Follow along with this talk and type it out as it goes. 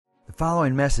The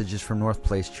following message is from North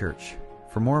Place Church.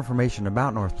 For more information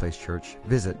about North Place Church,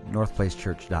 visit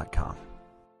northplacechurch.com.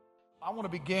 I want to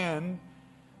begin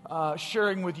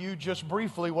sharing with you just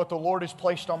briefly what the Lord has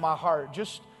placed on my heart,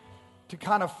 just to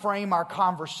kind of frame our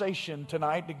conversation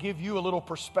tonight, to give you a little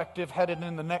perspective headed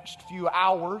in the next few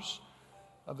hours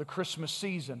of the Christmas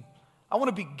season. I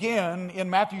want to begin in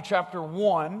Matthew chapter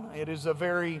 1. It is a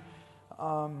very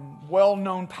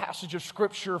well-known passage of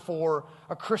Scripture for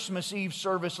a Christmas Eve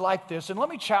service like this. And let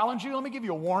me challenge you, let me give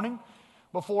you a warning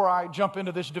before I jump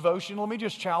into this devotion. Let me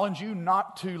just challenge you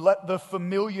not to let the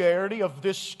familiarity of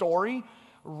this story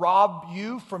rob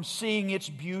you from seeing its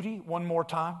beauty one more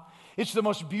time. It's the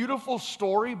most beautiful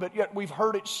story, but yet we've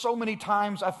heard it so many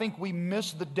times, I think we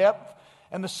miss the depth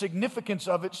and the significance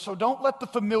of it. So don't let the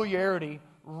familiarity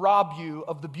rob you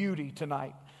of the beauty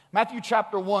tonight. Matthew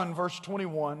chapter 1, verse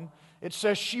 21, it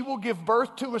says, "She will give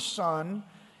birth to a son,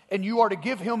 and you are to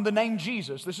give him the name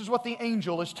Jesus." This is what the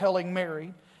angel is telling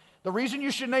Mary. The reason you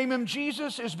should name him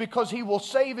Jesus is because he will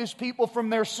save his people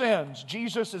from their sins.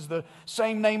 Jesus is the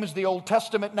same name as the Old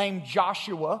Testament name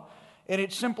Joshua, and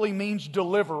it simply means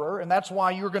deliverer. And that's why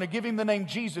you're going to give him the name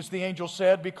Jesus, the angel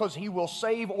said, because he will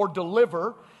save or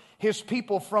deliver his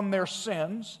people from their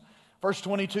sins. Verse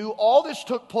 22, all this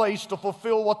took place to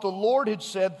fulfill what the Lord had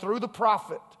said through the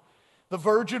prophet. The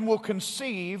virgin will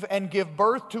conceive and give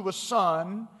birth to a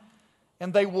son,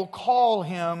 and they will call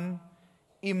him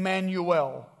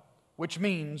Emmanuel, which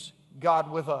means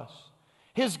God with us.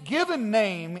 His given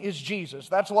name is Jesus.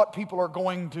 That's what people are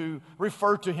going to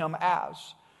refer to him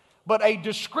as. But a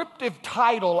descriptive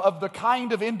title of the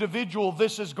kind of individual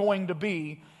this is going to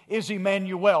be is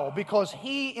Emmanuel, because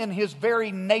he in his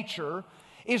very nature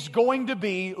is going to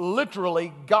be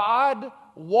literally God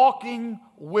walking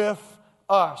with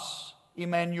us.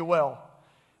 Emmanuel.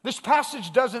 This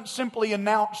passage doesn't simply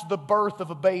announce the birth of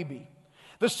a baby.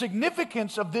 The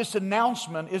significance of this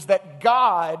announcement is that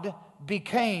God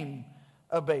became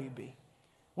a baby.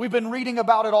 We've been reading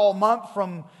about it all month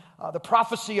from the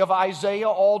prophecy of Isaiah,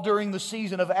 all during the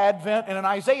season of Advent. And in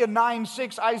Isaiah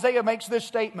 9:6, Isaiah makes this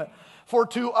statement, "For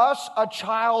to us a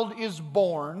child is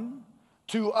born,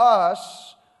 to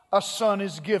us a son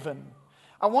is given."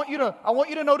 I want you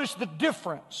to notice the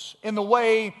difference in the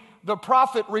way the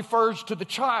prophet refers to the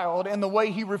child and the way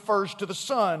he refers to the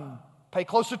son. Pay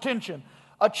close attention.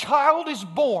 A child is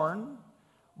born,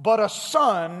 but a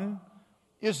son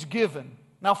is given.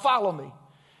 Now follow me.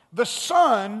 The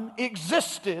son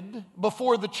existed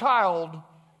before the child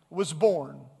was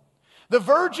born. The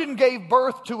virgin gave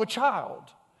birth to a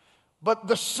child, but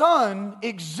the son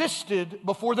existed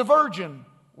before the virgin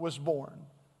was born,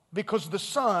 because the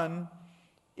son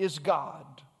is God.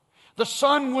 The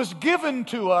Son was given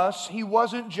to us. He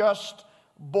wasn't just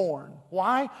born.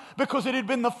 Why? Because it had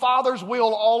been the Father's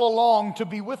will all along to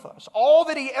be with us. All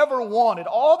that He ever wanted,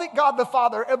 all that God the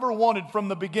Father ever wanted from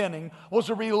the beginning was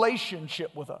a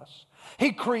relationship with us.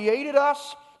 He created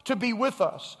us to be with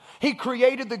us. He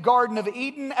created the Garden of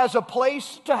Eden as a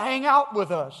place to hang out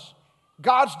with us.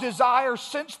 God's desire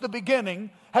since the beginning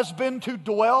has been to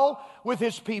dwell with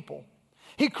His people.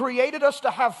 He created us to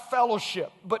have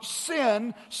fellowship, but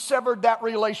sin severed that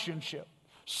relationship.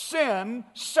 Sin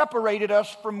separated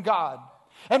us from God.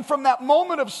 And from that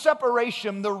moment of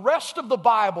separation, the rest of the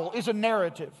Bible is a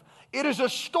narrative. It is a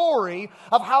story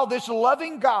of how this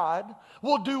loving God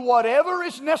will do whatever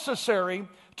is necessary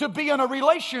to be in a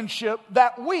relationship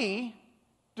that we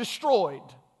destroyed.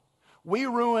 We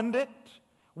ruined it.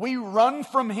 We run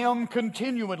from Him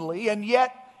continually, and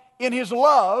yet in His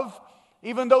love,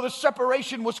 even though the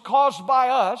separation was caused by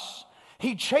us,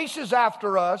 He chases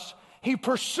after us. He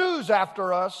pursues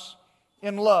after us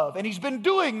in love. And He's been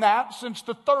doing that since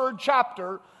the 3rd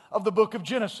chapter of the book of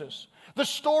Genesis. The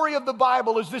story of the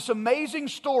Bible is this amazing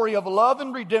story of love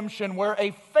and redemption where a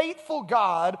faithful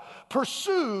God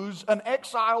pursues an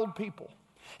exiled people.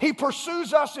 He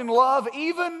pursues us in love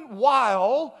even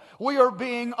while we are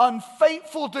being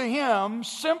unfaithful to Him,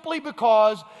 simply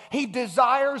because He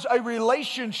desires a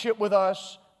relationship with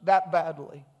us that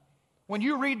badly. When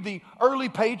you read the early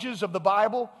pages of the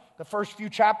Bible, the first few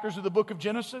chapters of the book of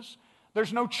Genesis,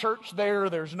 there's no church there,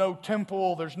 there's no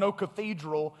temple, there's no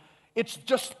cathedral. It's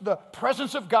just the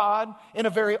presence of God in a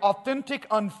very authentic,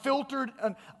 unfiltered,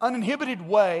 uninhibited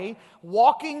way.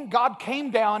 God came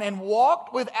down and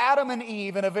walked with Adam and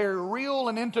Eve in a very real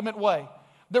and intimate way.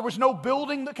 There was no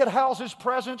building that could house His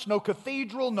presence, no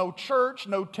cathedral, no church,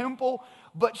 no temple.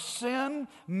 But sin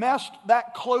messed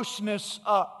that closeness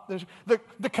up.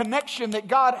 The connection that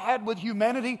God had with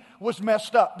humanity was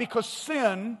messed up because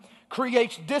sin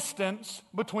creates distance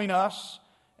between us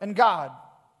and God.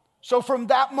 So from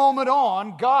that moment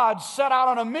on, God set out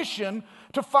on a mission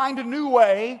to find a new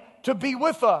way to be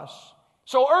with us.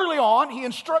 So early on, He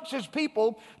instructs His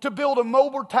people to build a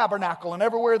mobile tabernacle. And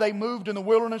everywhere they moved in the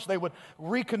wilderness, they would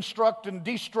reconstruct and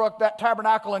destruct that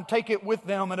tabernacle and take it with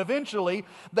them. And eventually,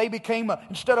 they became,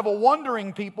 instead of a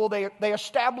wandering people, they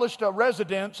established a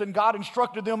residence, and God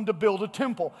instructed them to build a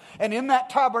temple. And in that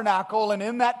tabernacle and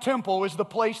in that temple is the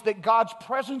place that God's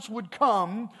presence would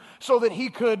come so that He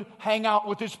could hang out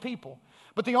with His people.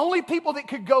 But the only people that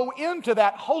could go into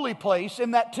that holy place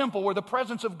in that temple where the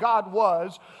presence of God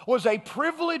was a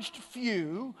privileged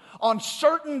few on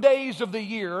certain days of the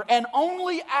year, and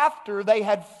only after they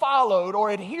had followed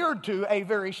or adhered to a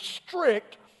very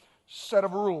strict set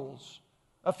of rules.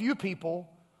 A few people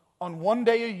on one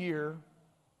day a year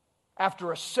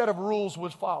after a set of rules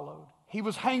was followed. He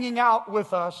was hanging out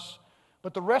with us,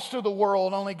 but the rest of the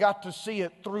world only got to see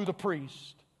it through the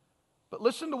priest. But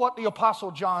listen to what the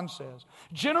Apostle John says.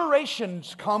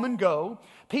 Generations come and go.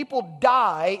 People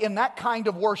die in that kind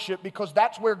of worship because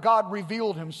that's where God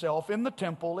revealed Himself, in the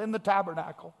temple, in the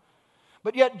tabernacle.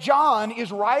 But yet John is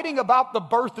writing about the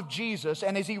birth of Jesus,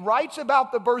 and as he writes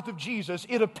about the birth of Jesus,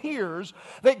 it appears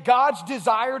that God's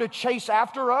desire to chase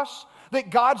after us, that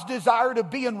God's desire to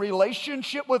be in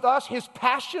relationship with us, His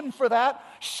passion for that,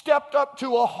 stepped up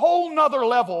to a whole nother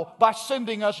level by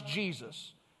sending us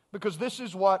Jesus. Because this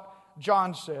is what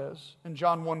John says in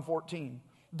John 1:14.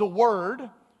 The Word,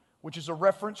 which is a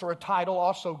reference or a title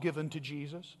also given to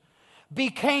Jesus,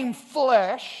 became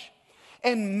flesh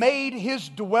and made His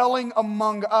dwelling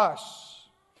among us.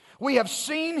 We have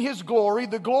seen His glory,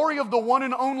 the glory of the one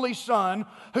and only Son,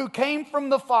 who came from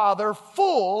the Father,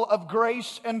 full of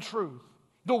grace and truth.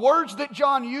 The words that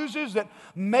John uses that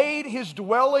made His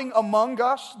dwelling among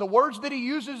us, the words that he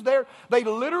uses there, they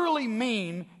literally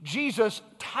mean Jesus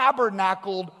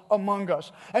tabernacled among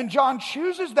us. And John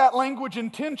chooses that language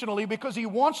intentionally because he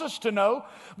wants us to know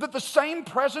that the same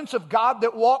presence of God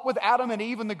that walked with Adam and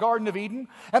Eve in the Garden of Eden,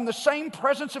 and the same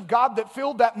presence of God that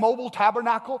filled that mobile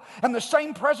tabernacle, and the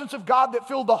same presence of God that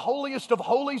filled the holiest of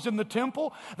holies in the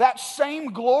temple, that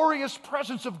same glorious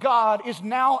presence of God is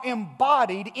now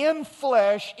embodied in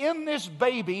flesh in this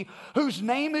baby whose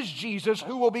name is Jesus,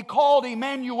 who will be called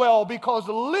Emmanuel because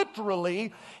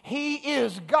literally He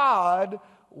is God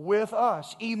with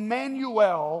us.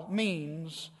 Emmanuel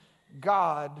means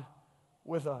God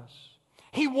with us.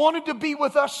 He wanted to be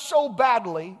with us so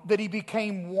badly that He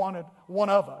became one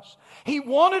of us. He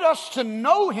wanted us to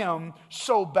know Him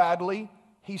so badly,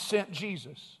 He sent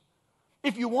Jesus.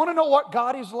 If you want to know what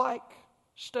God is like,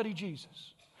 study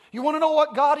Jesus. You want to know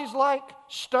what God is like?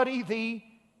 Study the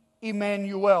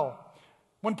Emmanuel.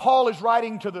 When Paul is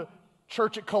writing to the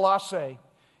church at Colossae,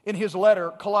 in his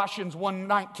letter, Colossians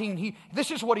 1:19,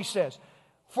 this is what he says.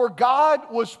 For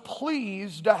God was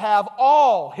pleased to have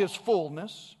all His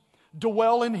fullness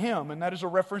dwell in Him. And that is a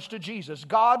reference to Jesus.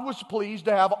 God was pleased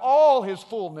to have all His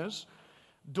fullness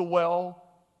dwell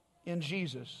in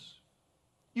Jesus.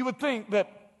 You would think that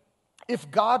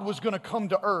if God was going to come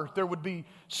to earth, there would be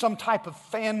some type of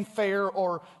fanfare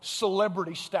or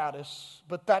celebrity status.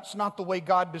 But that's not the way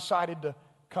God decided to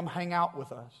come hang out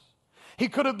with us. He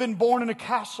could have been born in a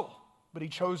castle, but He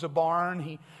chose a barn.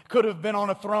 He could have been on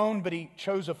a throne, but He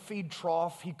chose a feed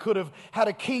trough. He could have had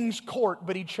a king's court,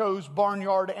 but He chose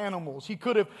barnyard animals. He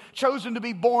could have chosen to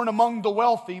be born among the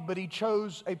wealthy, but He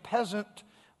chose a peasant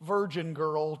virgin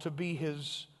girl to be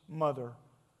His mother.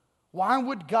 Why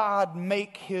would God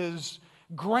make His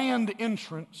grand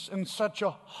entrance in such a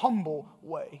humble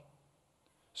way?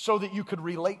 So that you could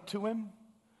relate to Him?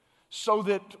 So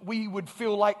that we would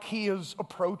feel like He is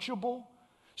approachable?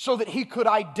 So that He could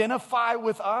identify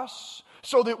with us?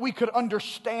 So that we could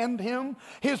understand Him?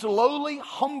 His lowly,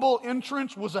 humble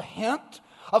entrance was a hint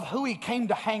of who He came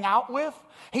to hang out with.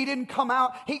 He didn't come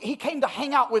out, he came to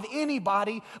hang out with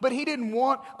anybody, but He didn't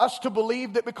want us to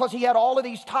believe that because He had all of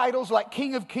these titles like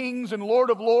King of Kings and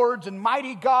Lord of Lords and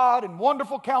Mighty God and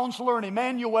Wonderful Counselor and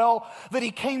Emmanuel, that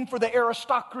He came for the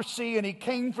aristocracy and He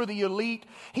came for the elite.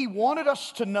 He wanted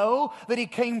us to know that He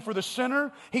came for the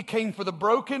sinner, He came for the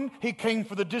broken, He came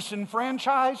for the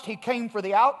disenfranchised, He came for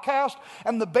the outcast.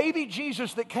 And the baby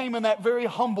Jesus that came in that very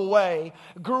humble way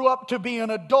grew up to be an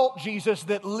adult Jesus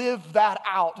that lived that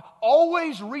out,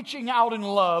 always reaching out in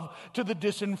love to the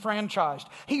disenfranchised.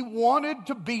 He wanted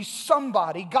to be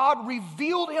somebody. God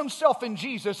revealed Himself in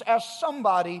Jesus as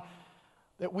somebody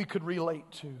that we could relate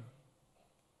to.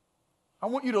 I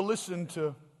want you to listen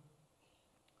to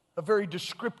a very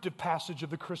descriptive passage of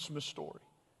the Christmas story.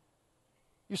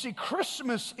 You see,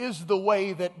 Christmas is the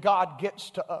way that God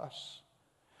gets to us.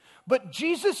 But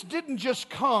Jesus didn't just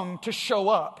come to show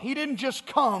up. He didn't just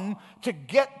come to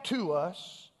get to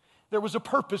us. There was a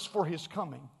purpose for His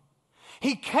coming.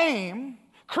 He came.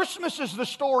 Christmas is the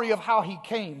story of how He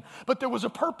came, but there was a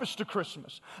purpose to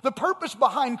Christmas. The purpose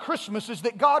behind Christmas is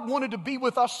that God wanted to be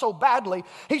with us so badly.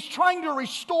 He's trying to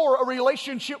restore a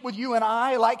relationship with you and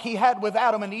I like He had with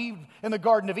Adam and Eve in the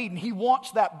Garden of Eden. He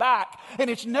wants that back, and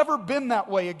it's never been that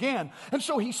way again. And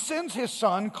so He sends His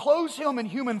Son, clothes Him in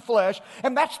human flesh,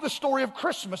 and that's the story of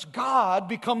Christmas. God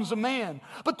becomes a man.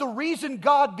 But the reason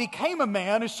God became a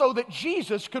man is so that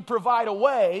Jesus could provide a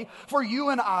way for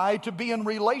you and I to be in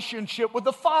relationship with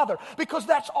the Father, because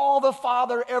that's all the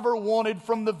Father ever wanted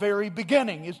from the very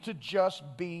beginning, is to just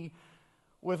be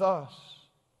with us.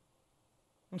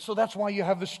 And so that's why you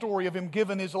have the story of Him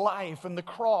giving His life, and the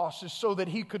cross is so that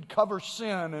He could cover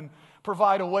sin and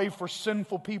provide a way for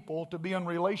sinful people to be in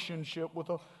relationship with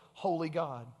a holy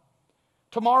God.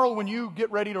 Tomorrow, when you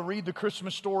get ready to read the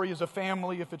Christmas story as a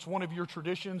family, if it's one of your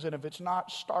traditions, and if it's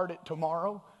not, start it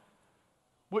tomorrow.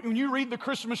 When you read the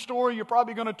Christmas story, you're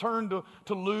probably going to turn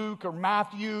to Luke or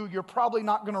Matthew. You're probably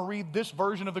not going to read this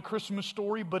version of the Christmas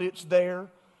story, but it's there.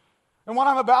 And what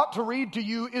I'm about to read to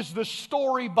you is the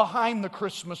story behind the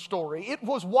Christmas story. It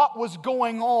was what was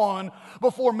going on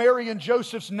before Mary and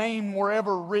Joseph's name were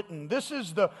ever written. This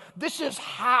is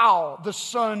how the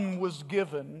Son was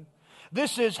given.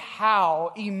 This is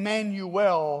how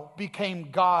Emmanuel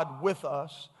became God with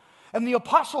us. And the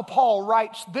Apostle Paul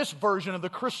writes this version of the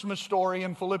Christmas story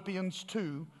in Philippians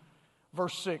 2,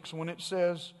 verse 6, when it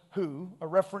says, who, a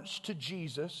reference to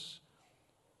Jesus,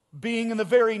 being in the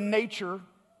very nature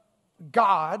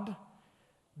God,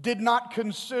 did not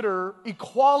consider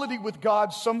equality with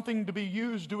God something to be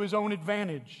used to His own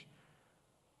advantage.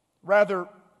 Rather,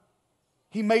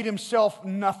 He made Himself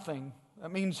nothing.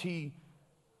 That means He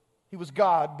was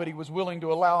God, but He was willing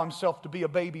to allow Himself to be a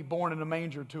baby born in a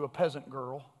manger to a peasant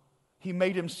girl. He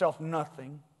made Himself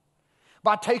nothing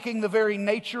by taking the very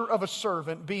nature of a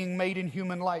servant, being made in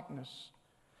human likeness,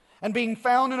 and being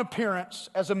found in appearance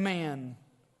as a man.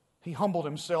 He humbled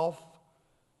Himself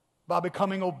by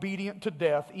becoming obedient to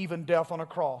death, even death on a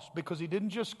cross, because He didn't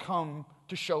just come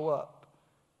to show up.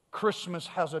 Christmas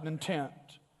has an intent.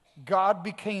 God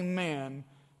became man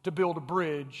to build a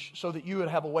bridge so that you would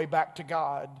have a way back to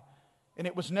God, and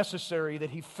it was necessary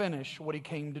that He finish what He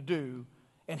came to do.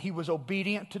 And He was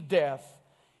obedient to death,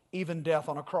 even death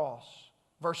on a cross.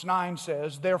 Verse 9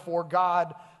 says, therefore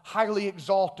God highly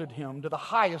exalted Him to the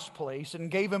highest place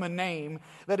and gave Him a name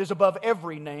that is above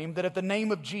every name, that at the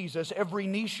name of Jesus every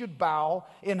knee should bow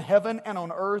in heaven and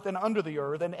on earth and under the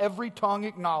earth, and every tongue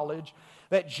acknowledge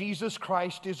that Jesus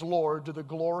Christ is Lord, to the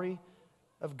glory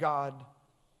of God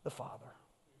the Father.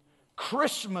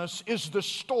 Christmas is the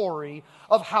story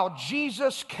of how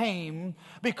Jesus came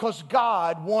because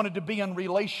God wanted to be in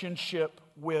relationship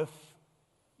with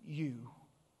you.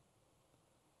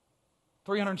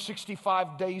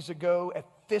 365 days ago, at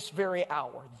this very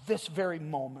hour, this very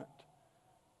moment,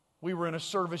 we were in a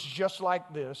service just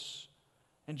like this,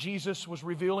 and Jesus was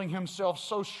revealing Himself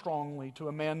so strongly to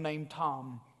a man named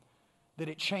Tom that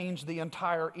it changed the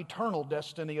entire eternal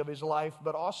destiny of his life,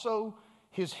 but also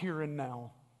his here and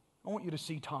now. I want you to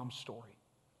see Tom's story.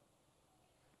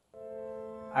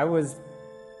 I was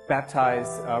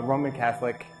baptized Roman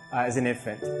Catholic as an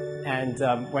infant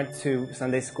and went to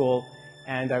Sunday school,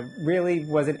 and I really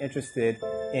wasn't interested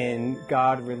in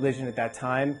God, religion at that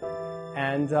time.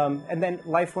 And then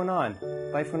life went on.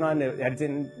 Life went on. I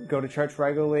didn't go to church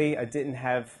regularly. I didn't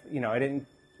have, I didn't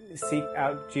seek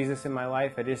out Jesus in my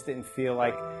life. I just didn't feel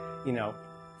like,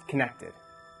 connected.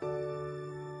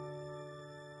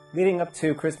 Leading up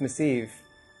to Christmas Eve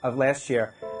of last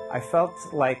year, I felt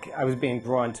like I was being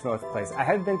drawn to North Place. I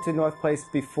had been to North Place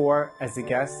before as a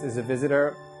guest, as a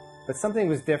visitor, but something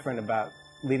was different about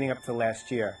leading up to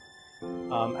last year.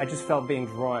 I just felt being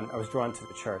drawn. I was drawn to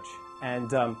the church. And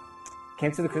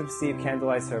came to the Christmas Eve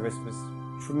candlelight service, was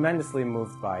tremendously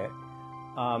moved by it.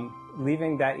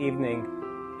 Leaving that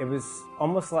evening, it was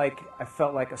almost like I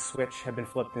felt like a switch had been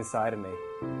flipped inside of me.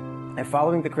 And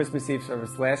following the Christmas Eve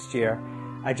service last year,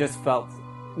 I just felt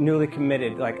newly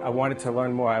committed, like I wanted to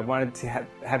learn more. I wanted to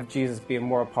have Jesus be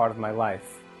more a part of my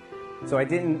life. So I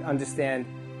didn't understand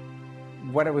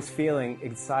what I was feeling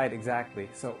inside exactly.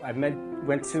 So I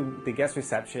went to the guest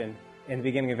reception in the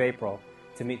beginning of April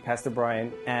to meet Pastor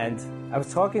Brian, and I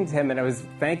was talking to him and I was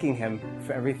thanking him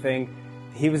for everything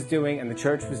he was doing and the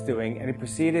church was doing, and he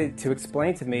proceeded to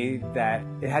explain to me that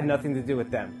it had nothing to do with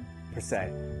them, per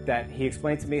se. That he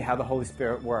explained to me how the Holy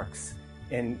Spirit works.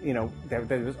 And,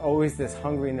 there was always this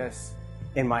hungriness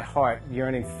in my heart,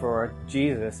 yearning for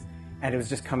Jesus, and it was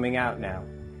just coming out now.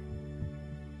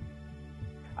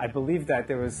 I believed that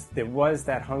there was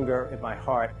that hunger in my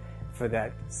heart for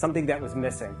that, something that was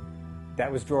missing,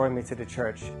 that was drawing me to the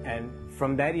church. And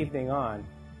from that evening on,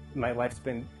 my life's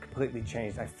been completely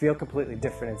changed. I feel completely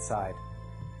different inside.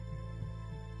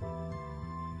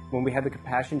 When we had the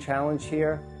Compassion Challenge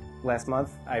here last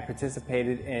month, I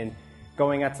participated in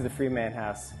going out to the Freeman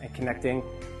House and connecting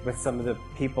with some of the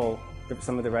people,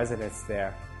 some of the residents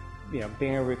there. You know,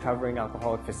 being a recovering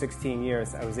alcoholic for 16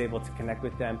 years, I was able to connect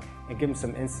with them and give them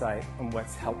some insight on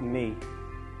what's helped me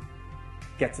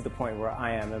get to the point where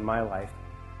I am in my life.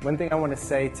 One thing I want to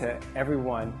say to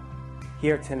everyone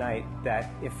here tonight, that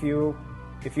if you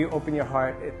open your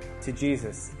heart to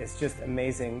Jesus, it's just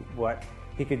amazing what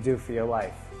He could do for your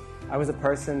life. I was a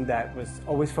person that was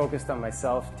always focused on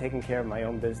myself, taking care of my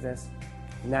own business.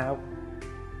 Now,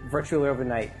 virtually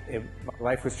overnight, my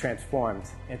life was transformed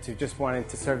into just wanting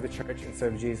to serve the church and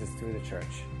serve Jesus through the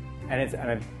church. And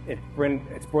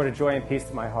it's brought a joy and peace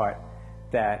to my heart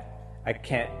that I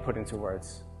can't put into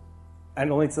words.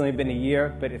 It's only been a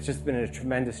year, but it's just been a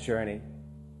tremendous journey.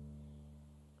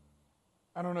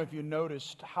 I don't know if you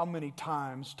noticed how many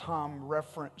times Tom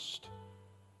referenced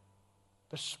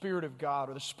the Spirit of God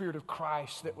or the Spirit of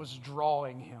Christ that was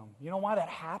drawing him. You know why that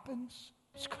happens?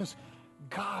 It's because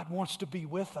God wants to be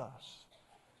with us.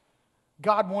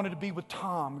 God wanted to be with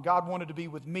Tom. God wanted to be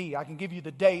with me. I can give you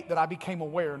the date that I became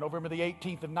aware, November the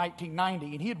 18th of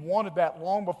 1990. And He had wanted that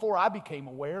long before I became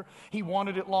aware. He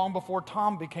wanted it long before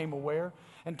Tom became aware.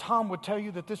 And Tom would tell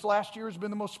you that this last year has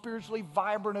been the most spiritually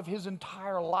vibrant of his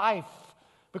entire life,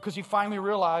 because he finally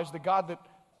realized the God that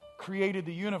created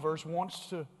the universe wants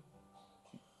to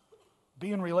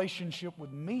be in relationship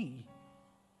with me.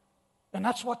 And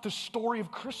that's what the story of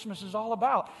Christmas is all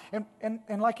about.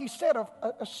 And like he said,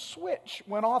 a switch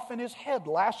went off in his head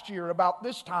last year about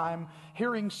this time,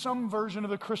 hearing some version of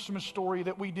the Christmas story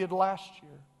that we did last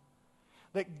year.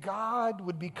 That God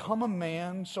would become a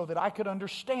man so that I could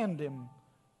understand Him.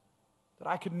 That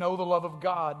I could know the love of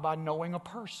God by knowing a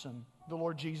person, the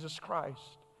Lord Jesus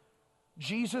Christ.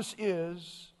 Jesus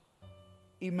is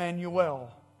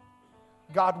Emmanuel,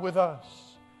 God with us.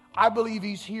 I believe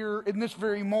He's here in this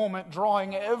very moment,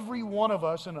 drawing every one of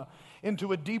us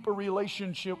into a deeper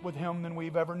relationship with Him than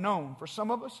we've ever known. For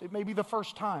some of us, it may be the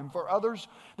first time. For others,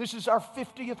 this is our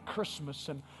 50th Christmas.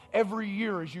 And every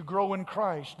year as you grow in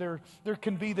Christ, there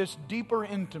can be this deeper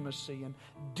intimacy and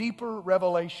deeper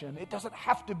revelation. It doesn't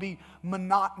have to be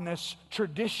monotonous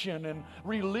tradition and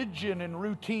religion and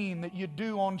routine that you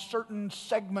do on certain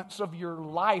segments of your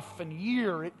life and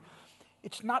year.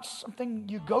 It's not something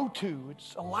you go to.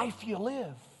 It's a life you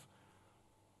live.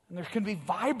 And there can be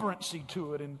vibrancy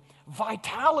to it and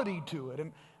vitality to it.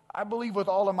 And I believe with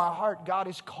all of my heart, God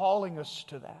is calling us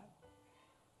to that.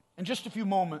 In just a few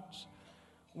moments,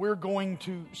 we're going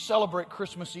to celebrate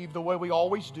Christmas Eve the way we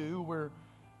always do.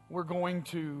 We're going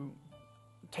to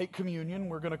take communion.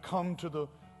 We're going to come to the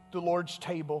Lord's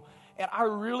table. And I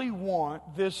really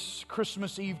want this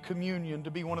Christmas Eve communion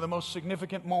to be one of the most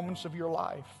significant moments of your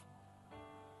life.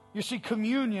 You see,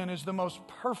 communion is the most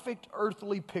perfect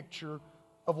earthly picture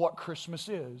of what Christmas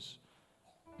is.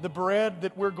 The bread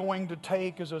that we're going to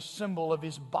take is a symbol of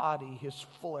His body, His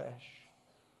flesh.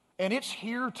 And it's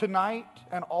here tonight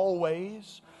and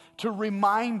always to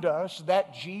remind us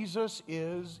that Jesus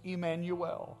is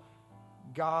Emmanuel,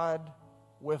 God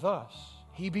with us.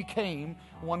 He became,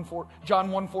 John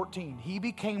 1:14, He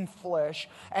became flesh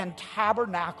and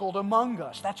tabernacled among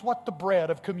us. That's what the bread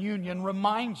of communion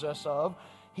reminds us of.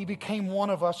 He became one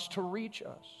of us to reach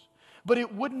us. But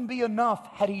it wouldn't be enough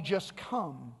had He just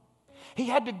come. He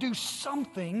had to do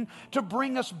something to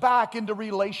bring us back into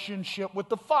relationship with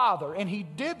the Father. And He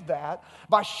did that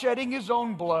by shedding His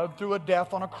own blood through a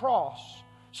death on a cross.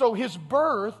 So His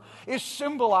birth is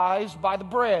symbolized by the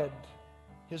bread.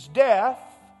 His death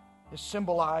is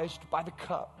symbolized by the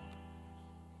cup,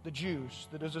 the juice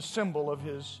that is a symbol of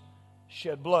His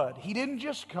shed blood. He didn't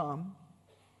just come.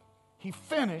 He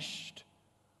finished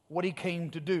what He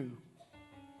came to do.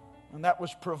 And that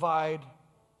was provide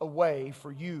a way for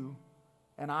you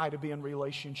and I to be in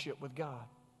relationship with God.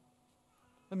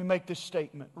 Let me make this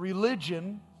statement.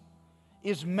 Religion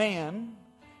is man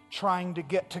trying to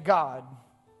get to God.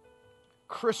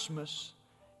 Christmas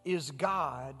is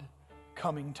God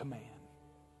coming to man.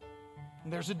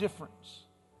 And there's a difference.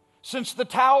 Since the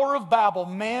Tower of Babel,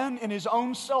 man in his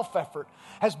own self-effort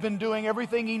has been doing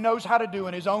everything he knows how to do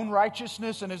in his own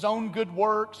righteousness and his own good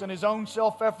works and his own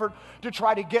self-effort to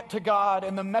try to get to God.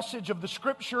 And the message of the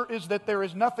Scripture is that there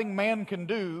is nothing man can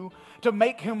do to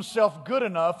make himself good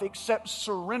enough except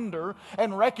surrender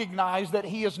and recognize that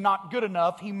he is not good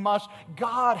enough.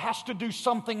 God has to do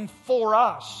something for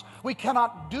us. We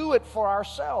cannot do it for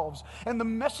ourselves. And the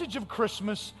message of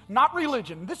Christmas, not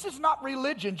religion. This is not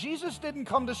religion. Jesus didn't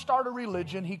come to start a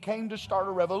religion. He came to start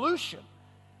a revolution.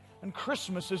 And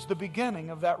Christmas is the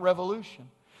beginning of that revolution.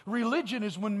 Religion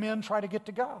is when men try to get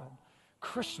to God.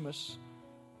 Christmas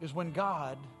is when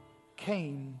God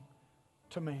came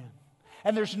to man.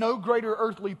 And there's no greater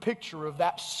earthly picture of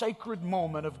that sacred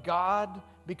moment of God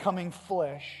becoming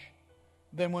flesh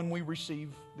than when we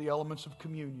receive the elements of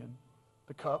communion,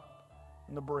 the cup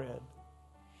and the bread.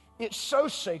 It's so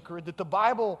sacred that the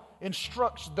Bible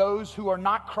instructs those who are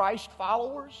not Christ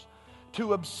followers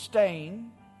to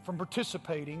abstain from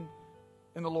participating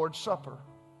in the Lord's Supper.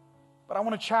 But I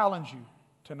want to challenge you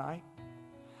tonight.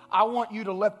 I want you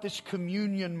to let this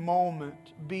communion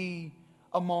moment be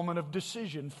a moment of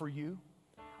decision for you.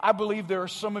 I believe there are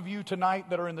some of you tonight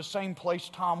that are in the same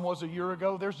place Tom was a year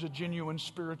ago. There's a genuine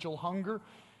spiritual hunger.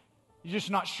 You're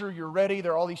just not sure you're ready.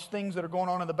 There are all these things that are going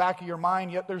on in the back of your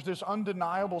mind, yet there's this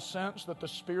undeniable sense that the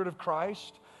Spirit of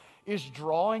Christ is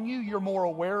drawing you. You're more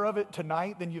aware of it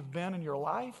tonight than you've been in your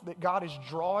life, that God is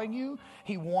drawing you.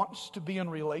 He wants to be in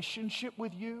relationship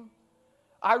with you.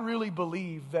 I really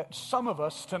believe that some of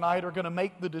us tonight are going to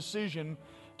make the decision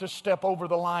to step over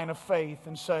the line of faith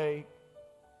and say,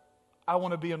 I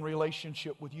want to be in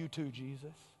relationship with you too,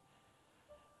 Jesus.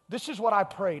 This is what I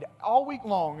prayed all week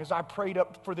long as I prayed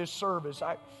up for this service.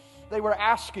 They were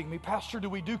asking me, Pastor, do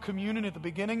we do communion at the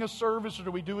beginning of service or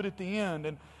do we do it at the end?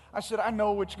 And I said, I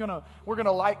know we're going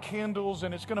to light candles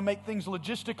and it's going to make things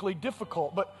logistically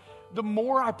difficult. But the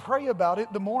more I pray about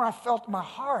it, the more I felt in my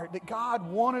heart that God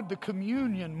wanted the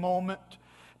communion moment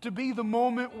to be the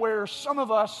moment where some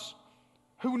of us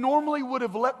who normally would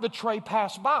have let the tray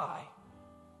pass by,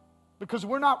 because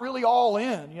we're not really all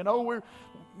in, we're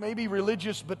maybe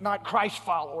religious but not Christ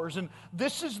followers. And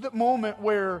this is the moment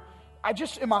where I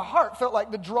just, in my heart, felt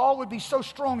like the draw would be so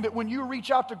strong that when you reach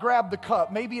out to grab the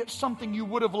cup, maybe it's something you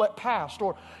would have let pass,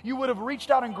 or you would have reached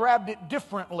out and grabbed it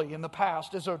differently in the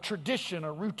past as a tradition,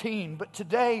 a routine. But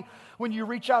today, when you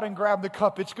reach out and grab the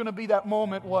cup, it's going to be that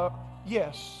moment where,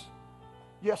 yes,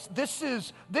 this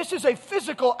is a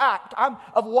physical act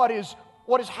of what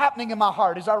is happening in my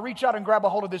heart. As I reach out and grab a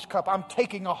hold of this cup, I'm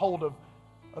taking a hold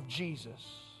of Jesus.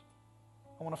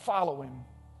 I want to follow Him.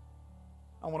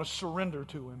 I want to surrender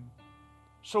to Him.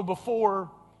 So before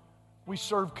we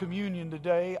serve communion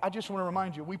today, I just want to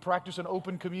remind you, we practice an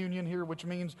open communion here, which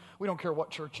means we don't care what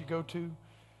church you go to.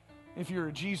 If you're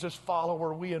a Jesus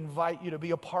follower, we invite you to be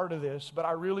a part of this. But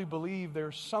I really believe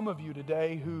there's some of you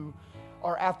today who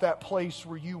are at that place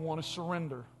where you want to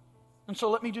surrender. And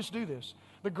so let me just do this.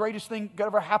 The greatest thing that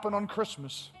ever happened on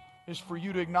Christmas is for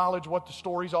you to acknowledge what the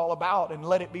story's all about and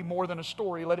let it be more than a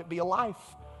story, let it be a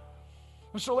life.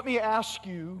 And so let me ask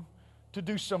you to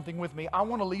do something with me. I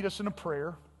want to lead us in a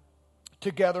prayer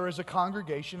together as a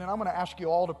congregation, and I'm going to ask you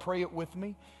all to pray it with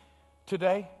me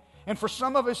today. And for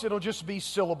some of us, it'll just be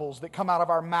syllables that come out of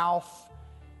our mouth.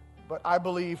 But I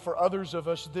believe for others of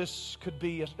us, this could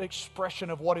be an expression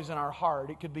of what is in our heart.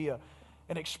 It could be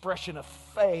an expression of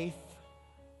faith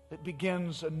that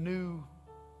begins a new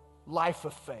life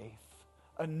of faith,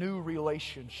 a new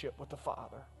relationship with the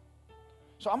Father.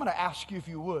 So I'm going to ask you if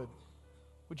you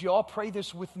would you all pray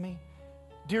this with me?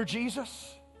 Dear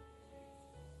Jesus,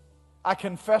 I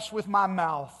confess with my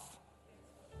mouth,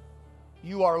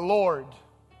 you are Lord.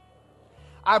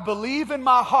 I believe in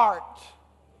my heart,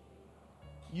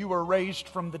 you were raised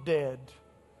from the dead.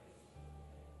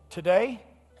 Today,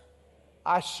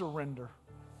 I surrender.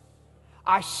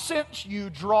 I sense you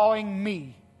drawing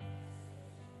me,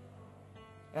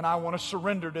 and I want to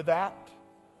surrender to that.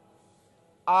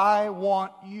 I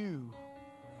want you.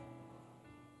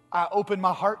 I open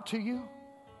my heart to you.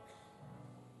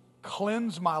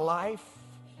 Cleanse my life.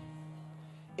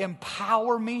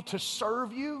 Empower me to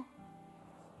serve you.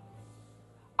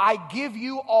 I give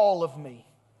you all of me.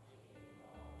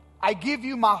 I give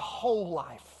you my whole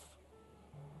life.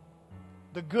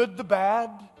 The good, the bad,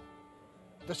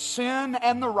 the sin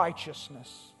and the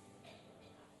righteousness.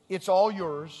 It's all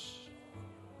yours.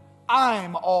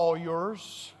 I'm all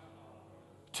yours.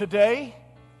 Today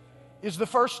is the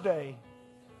first day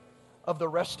of the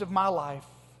rest of my life.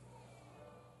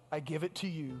 I give it to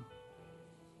you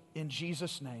in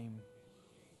Jesus' name.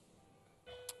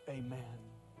 Amen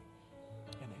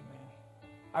and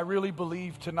amen. I really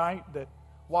believe tonight that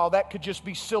while that could just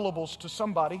be syllables to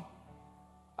somebody,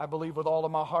 I believe with all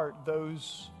of my heart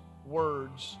those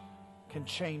words can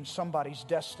change somebody's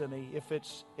destiny if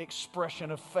it's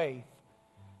expression of faith.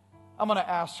 I'm going to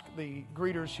ask the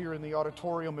greeters here in the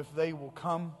auditorium if they will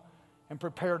come and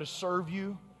prepare to serve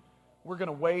you. We're going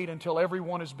to wait until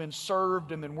everyone has been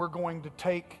served, and then we're going to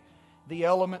take the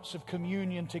elements of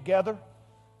communion together.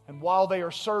 And while they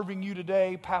are serving you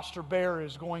today, Pastor Bear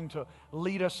is going to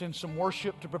lead us in some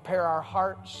worship to prepare our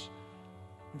hearts.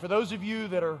 And for those of you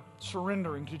that are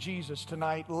surrendering to Jesus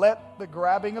tonight, let the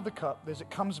grabbing of the cup as it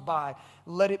comes by,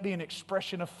 let it be an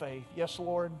expression of faith. Yes,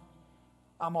 Lord,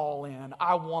 I'm all in.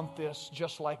 I want this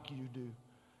just like you do.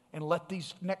 And let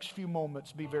these next few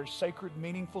moments be very sacred,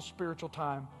 meaningful, spiritual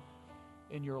time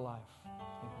in your life.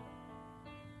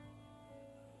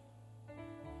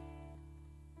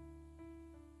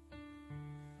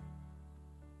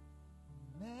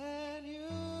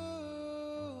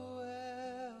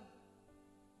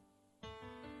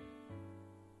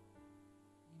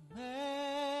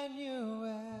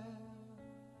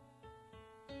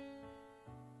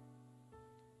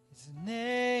 His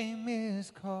name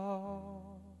is called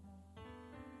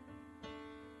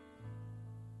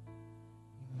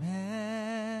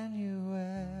Emmanuel.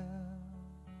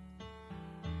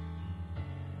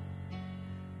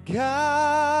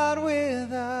 God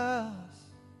with us,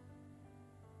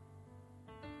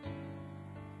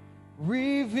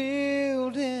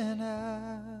 revealed in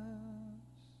us.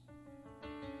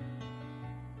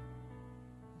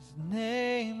 His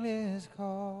name is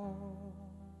called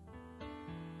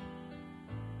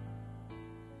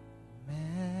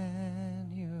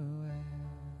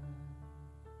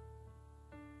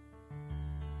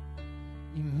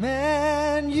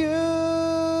Emmanuel,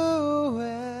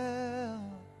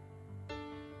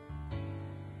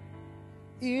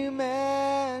 Emmanuel,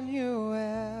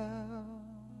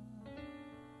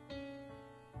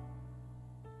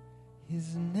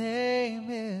 His name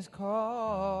is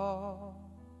called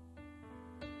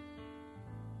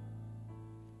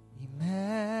Emmanuel.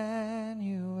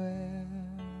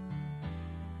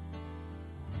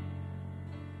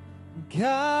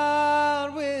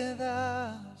 God with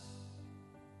us,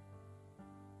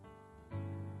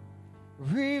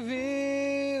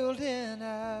 revealed in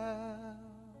us.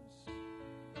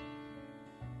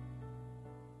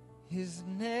 His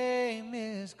name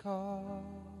is called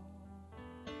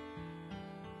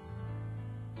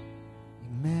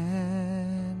Emmanuel.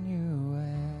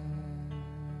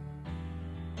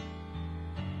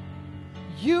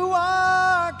 You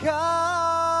are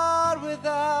God with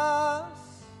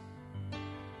us,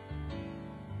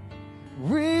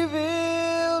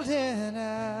 revealed in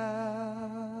us.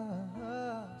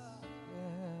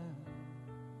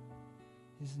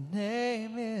 His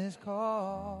name is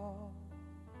called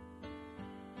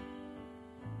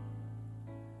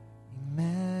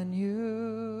Emmanuel.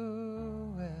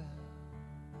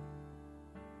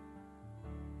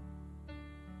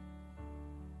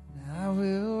 And I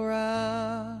will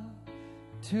run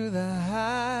to the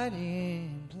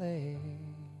hiding place.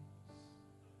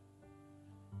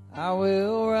 I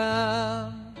will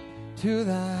run to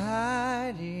the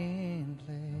hiding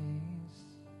place.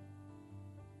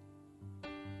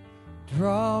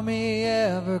 Draw me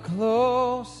ever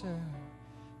closer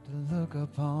to look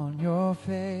upon your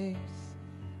face.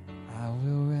 I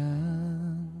will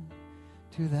run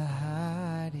to the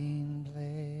hiding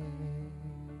place.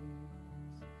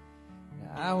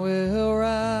 I will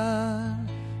run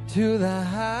to the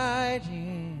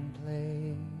hiding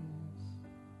place.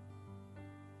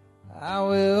 I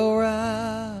will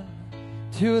run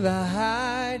to the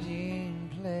hiding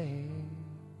place.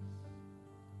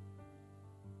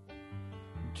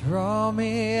 Draw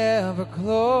me ever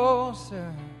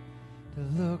closer to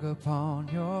look upon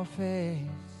your face.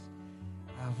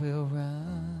 I will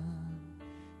run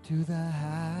to the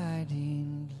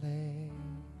hiding place.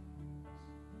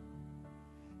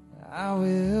 I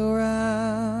will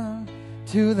run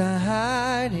to the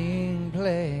hiding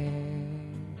place.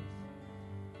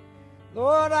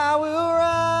 Lord, I will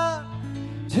run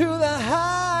to the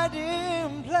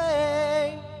hiding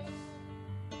place.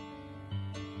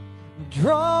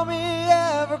 Draw me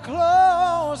ever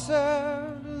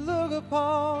closer to look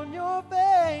upon your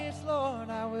face. Lord,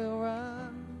 I will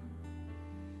run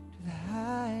to the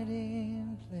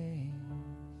hiding place.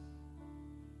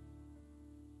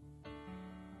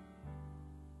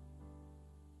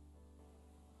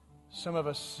 Some of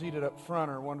us seated up front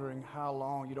are wondering how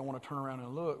long. You don't want to turn around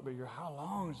and look, but how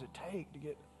long does it take to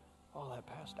get all that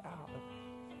passed out?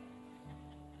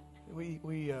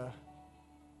 We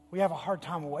have a hard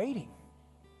time waiting,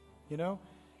 you know.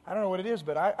 I don't know what it is,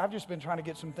 but I've just been trying to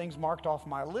get some things marked off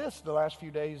my list the last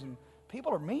few days, and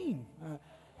people are mean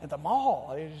at the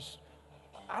mall.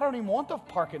 I don't even want the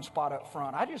parking spot up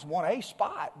front. I just want a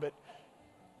spot, but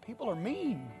people are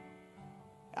mean.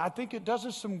 I think it does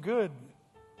us some good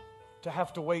to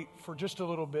have to wait for just a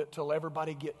little bit till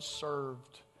everybody gets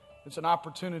served. It's an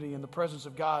opportunity in the presence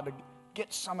of God to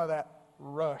get some of that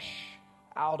rush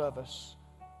out of us.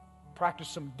 Practice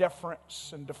some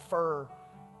deference and defer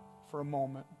for a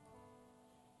moment.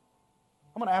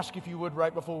 I'm going to ask if you would,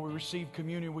 right before we receive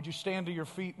communion, would you stand to your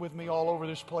feet with me all over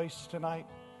this place tonight?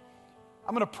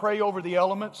 I'm going to pray over the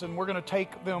elements, and we're going to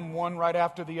take them one right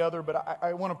after the other, but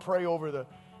I want to pray over the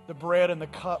bread and the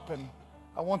cup, and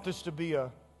I want this to be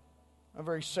a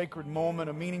very sacred moment,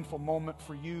 a meaningful moment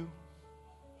for you.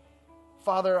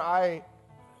 Father, I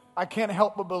can't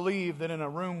help but believe that in a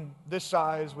room this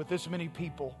size with this many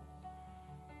people,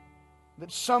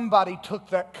 that somebody took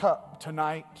that cup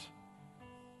tonight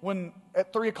when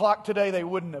at 3 o'clock today they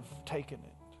wouldn't have taken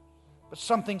it. But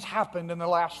something's happened in the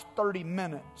last 30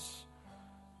 minutes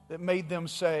that made them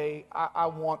say, I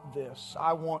want this.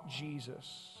 I want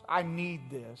Jesus. I need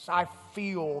this. I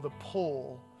feel the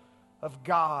pull of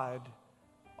God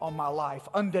on my life,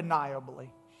 undeniably.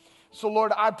 So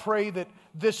Lord, I pray that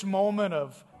this moment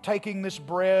of taking this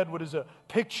bread, what is a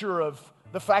picture of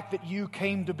the fact that you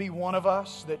came to be one of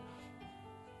us, that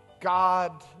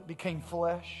God became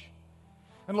flesh.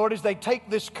 And Lord, as they take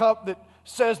this cup that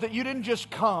says that you didn't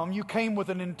just come, you came with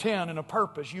an intent and a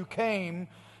purpose. You came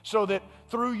so that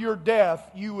through your death,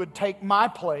 you would take my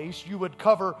place, you would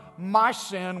cover my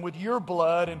sin with your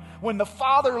blood. And when the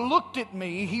Father looked at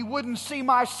me, He wouldn't see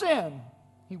my sin.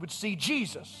 He would see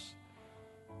Jesus.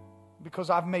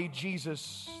 Because I've made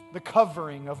Jesus the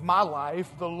covering of my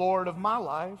life, the Lord of my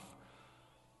life.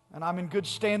 And I'm in good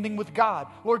standing with God.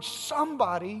 Lord,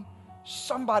 somebody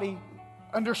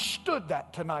understood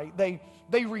that tonight.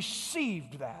 They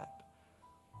received that.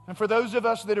 And for those of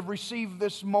us that have received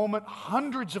this moment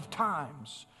hundreds of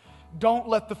times, don't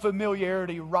let the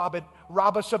familiarity rob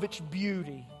us of its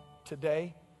beauty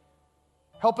today.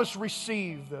 Help us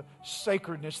receive the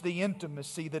sacredness, the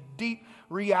intimacy, the deep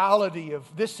reality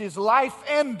of this is life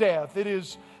and death. It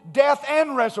is death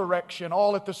and resurrection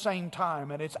all at the same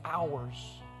time, and it's ours.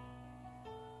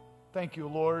 Thank you,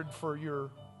 Lord, for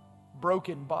your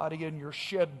broken body and your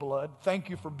shed blood. Thank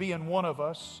you for being one of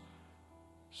us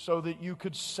so that you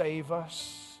could save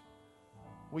us.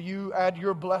 Will you add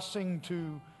your blessing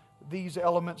to these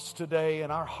elements today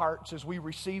in our hearts as we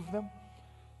receive them?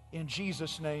 In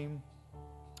Jesus' name,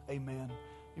 amen.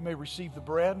 You may receive the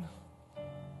bread.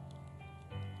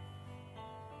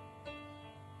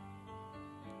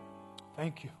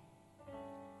 Thank you.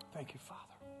 Thank you, Father.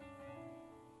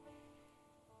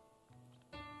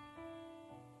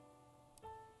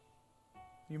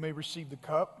 You may receive the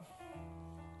cup.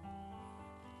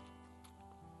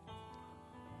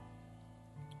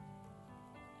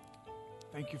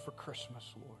 Thank you for Christmas,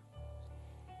 Lord.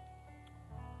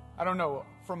 I don't know,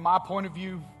 from my point of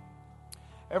view,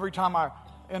 every time I'm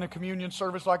in a communion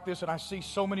service like this and I see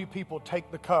so many people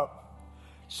take the cup,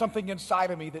 something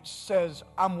inside of me that says,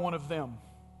 I'm one of them.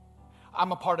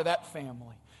 I'm a part of that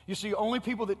family. You see, only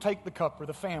people that take the cup are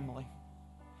the family.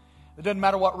 It doesn't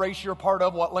matter what race you're a part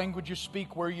of, what language you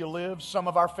speak, where you live. Some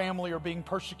of our family are being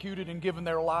persecuted and given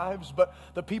their lives. But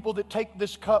the people that take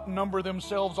this cup number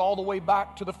themselves all the way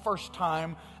back to the first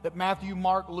time that Matthew,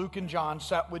 Mark, Luke, and John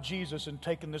sat with Jesus and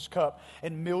taken this cup.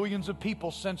 And millions of people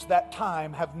since that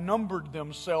time have numbered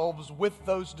themselves with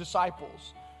those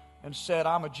disciples and said,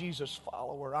 I'm a Jesus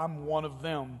follower. I'm one of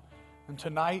them. And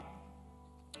tonight,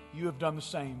 you have done the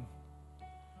same.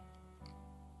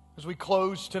 As we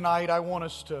close tonight, I want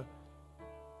us to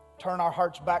turn our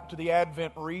hearts back to the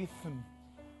Advent wreath and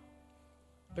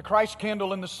the Christ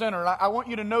candle in the center. I want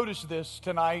you to notice this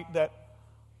tonight, that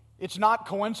it's not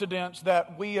coincidence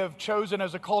that we have chosen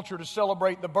as a culture to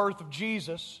celebrate the birth of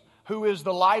Jesus, who is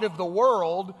the light of the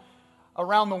world,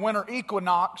 around the winter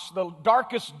equinox. The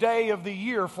darkest day of the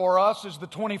year for us is the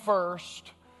 21st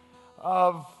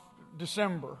of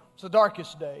December. It's the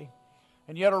darkest day.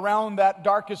 And yet around that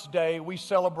darkest day, we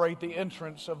celebrate the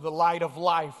entrance of the light of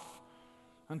life.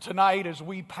 And tonight, as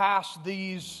we pass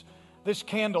this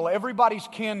candle, everybody's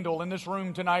candle in this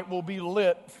room tonight will be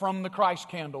lit from the Christ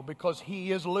candle, because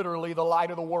He is literally the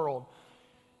light of the world.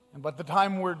 And by the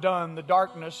time we're done, the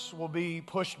darkness will be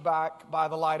pushed back by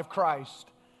the light of Christ.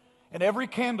 And every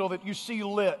candle that you see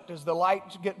lit, as the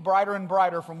lights get brighter and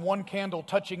brighter from one candle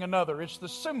touching another, it's the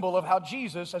symbol of how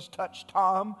Jesus has touched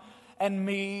Tom and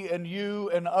me and you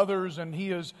and others, and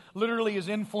he is literally his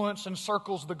influence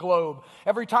encircles the globe.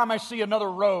 Every time I see another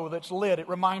row that's lit, it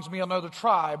reminds me of another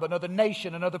tribe, another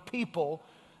nation, another people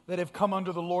that have come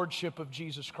under the lordship of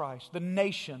Jesus Christ. The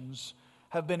nations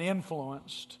have been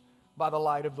influenced by the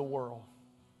light of the world.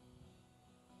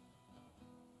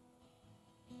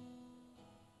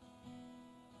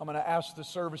 I'm going to ask the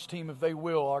service team, if they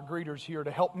will, our greeters here,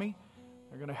 to help me.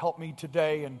 They're going to help me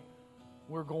today, and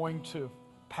we're going to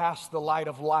pass the light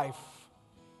of life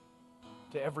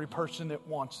to every person that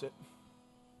wants it.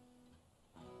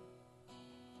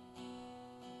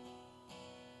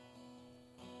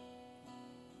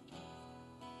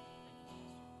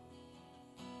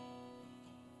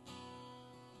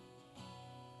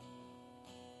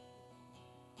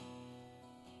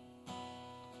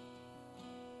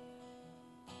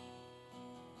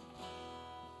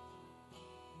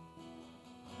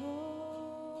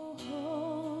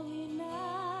 Holy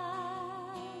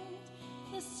night,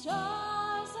 the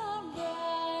stars are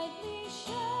brightly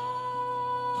shining.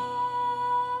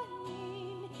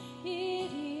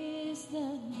 It is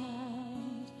the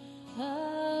night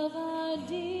of our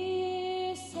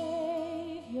dear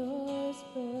Savior's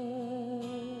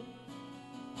birth.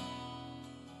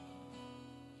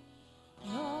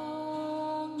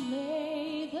 Long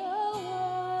lay the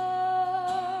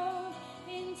world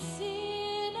in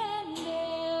sin and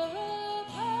error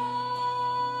pining,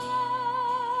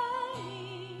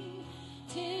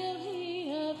 till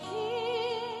he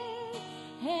appeared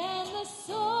and the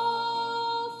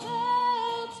soul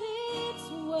felt its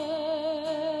worth.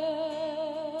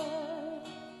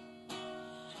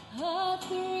 A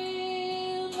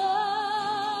thrill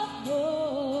of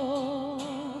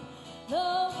hope,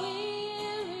 the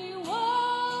weary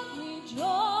world rejoices,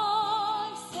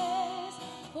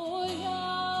 for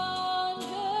yonder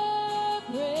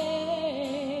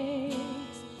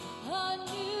breaks a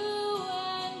new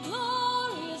and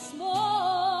glorious morn.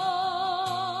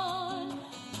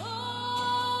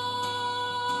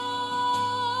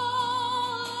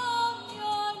 On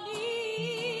your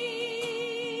knees,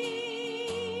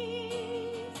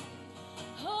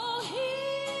 oh, hear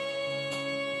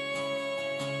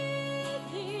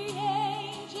the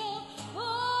angel voices.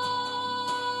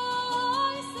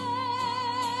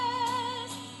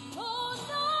 Oh,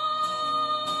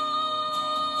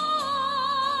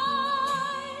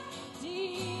 night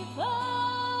divine,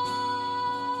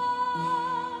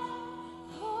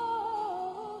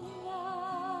 oh,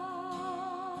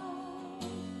 night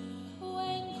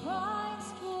when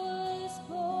Christ was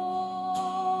born.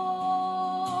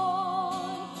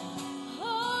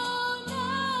 Oh, night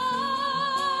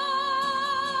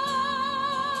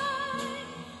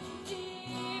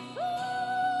divine,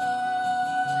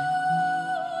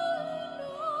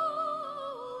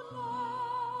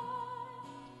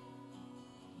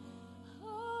 oh,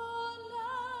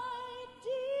 night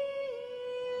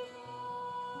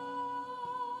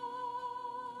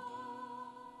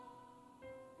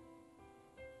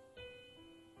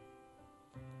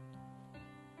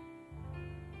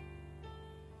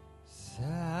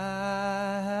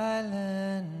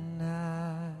Silent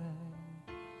night,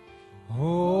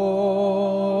 holy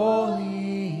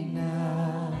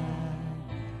night,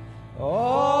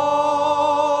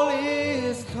 all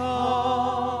is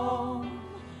calm,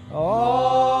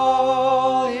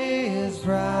 all is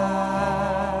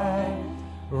bright,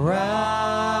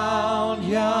 round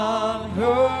yon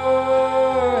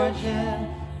virgin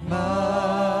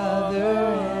mother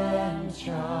and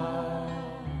child.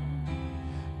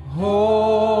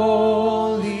 Oh,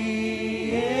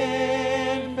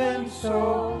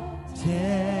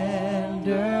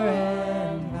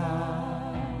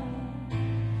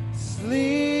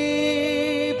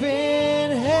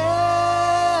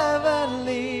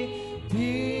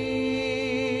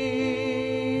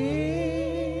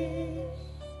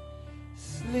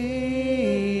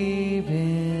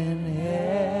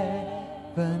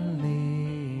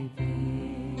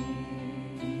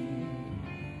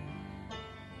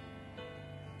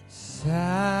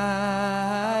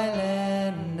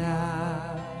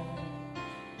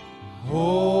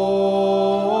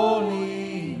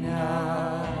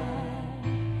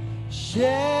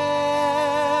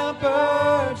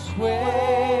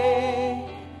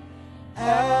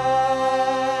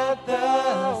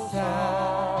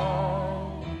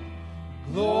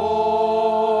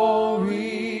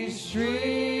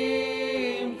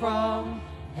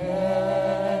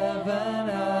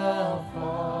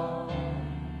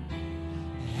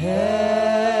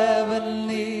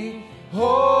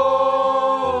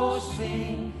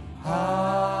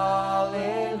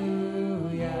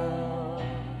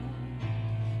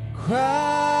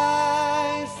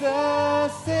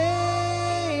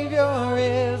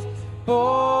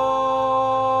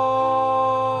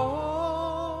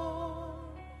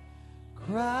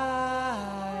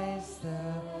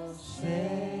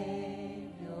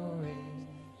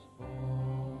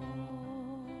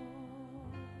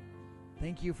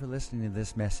 Thank you for listening to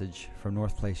this message from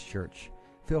North Place Church.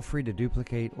 Feel free to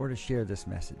duplicate or to share this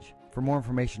message. For more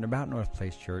information about North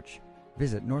Place Church,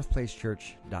 visit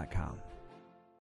northplacechurch.com.